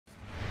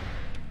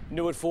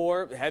New at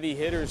 4, heavy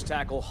hitters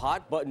tackle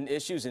hot button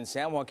issues in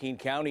San Joaquin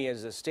County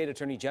as the state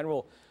attorney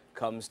general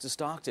comes to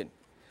Stockton.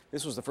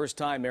 This was the first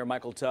time Mayor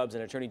Michael Tubbs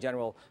and Attorney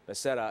General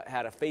Becerra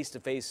had a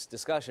face-to-face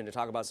discussion to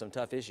talk about some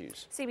tough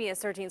issues.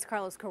 CBS 13's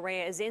Carlos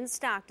Correa is in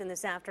Stockton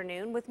this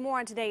afternoon with more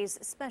on today's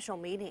special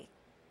meeting.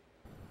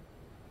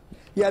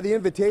 Yeah, the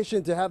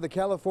invitation to have the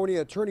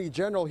California Attorney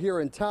General here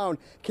in town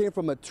came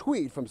from a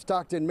tweet from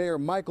Stockton Mayor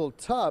Michael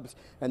Tubbs,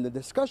 and the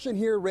discussion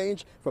here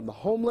ranged from the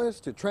homeless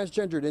to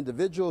transgendered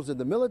individuals in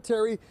the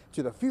military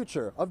to the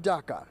future of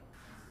DACA.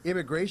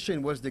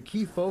 Immigration was the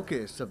key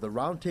focus of the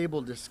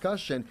roundtable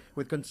discussion,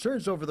 with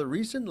concerns over the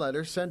recent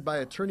letter sent by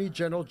Attorney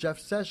General Jeff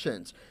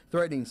Sessions,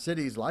 threatening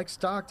cities like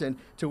Stockton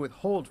to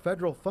withhold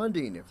federal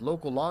funding if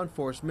local law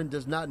enforcement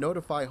does not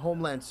notify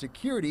Homeland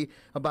Security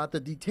about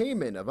the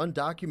detainment of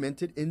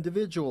undocumented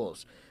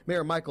individuals.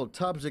 Mayor Michael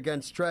Tubbs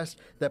again stressed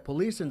that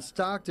police in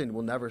Stockton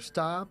will never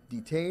stop,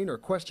 detain, or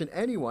question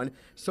anyone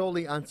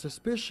solely on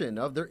suspicion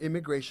of their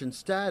immigration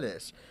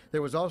status.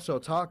 There was also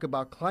talk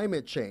about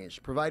climate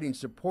change, providing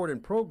support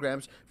and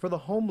programs for the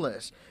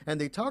homeless, and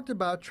they talked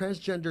about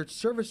transgendered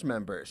service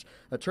members.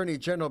 Attorney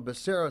General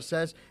Becerra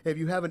says if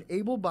you have an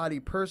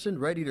able-bodied person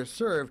ready to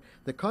serve,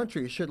 the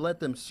country should let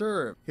them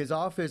serve. His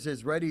office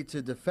is ready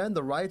to defend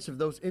the rights of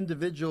those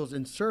individuals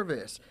in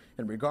service.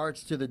 In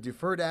regards to the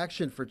Deferred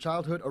Action for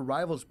Childhood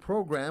Arrivals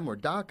program, or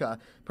DACA,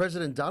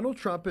 President Donald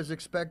Trump is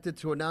expected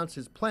to announce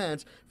his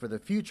plans for the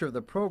future of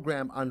the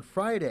program on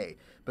Friday.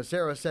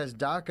 Becerra says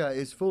DACA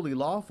is fully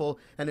lawful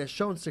and has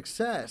shown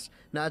success,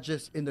 not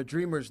just in the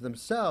dreamers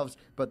themselves,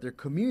 but their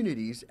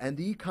communities and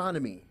the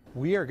economy.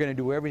 We are going to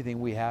do everything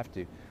we have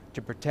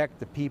to protect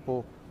the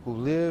people who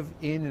live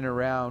in and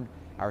around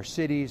our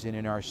cities and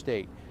in our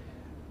state.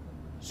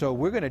 So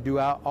we're going to do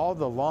all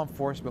the law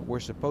enforcement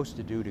we're supposed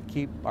to do to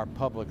keep our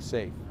public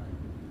safe.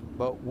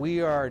 But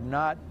we are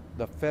not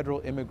the federal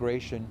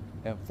immigration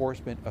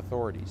enforcement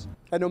authorities.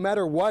 And no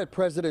matter what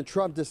President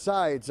Trump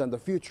decides on the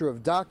future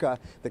of DACA,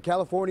 the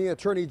California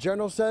Attorney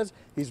General says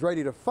he's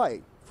ready to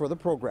fight for the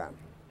program.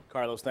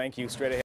 Carlos, thank you. Straight ahead.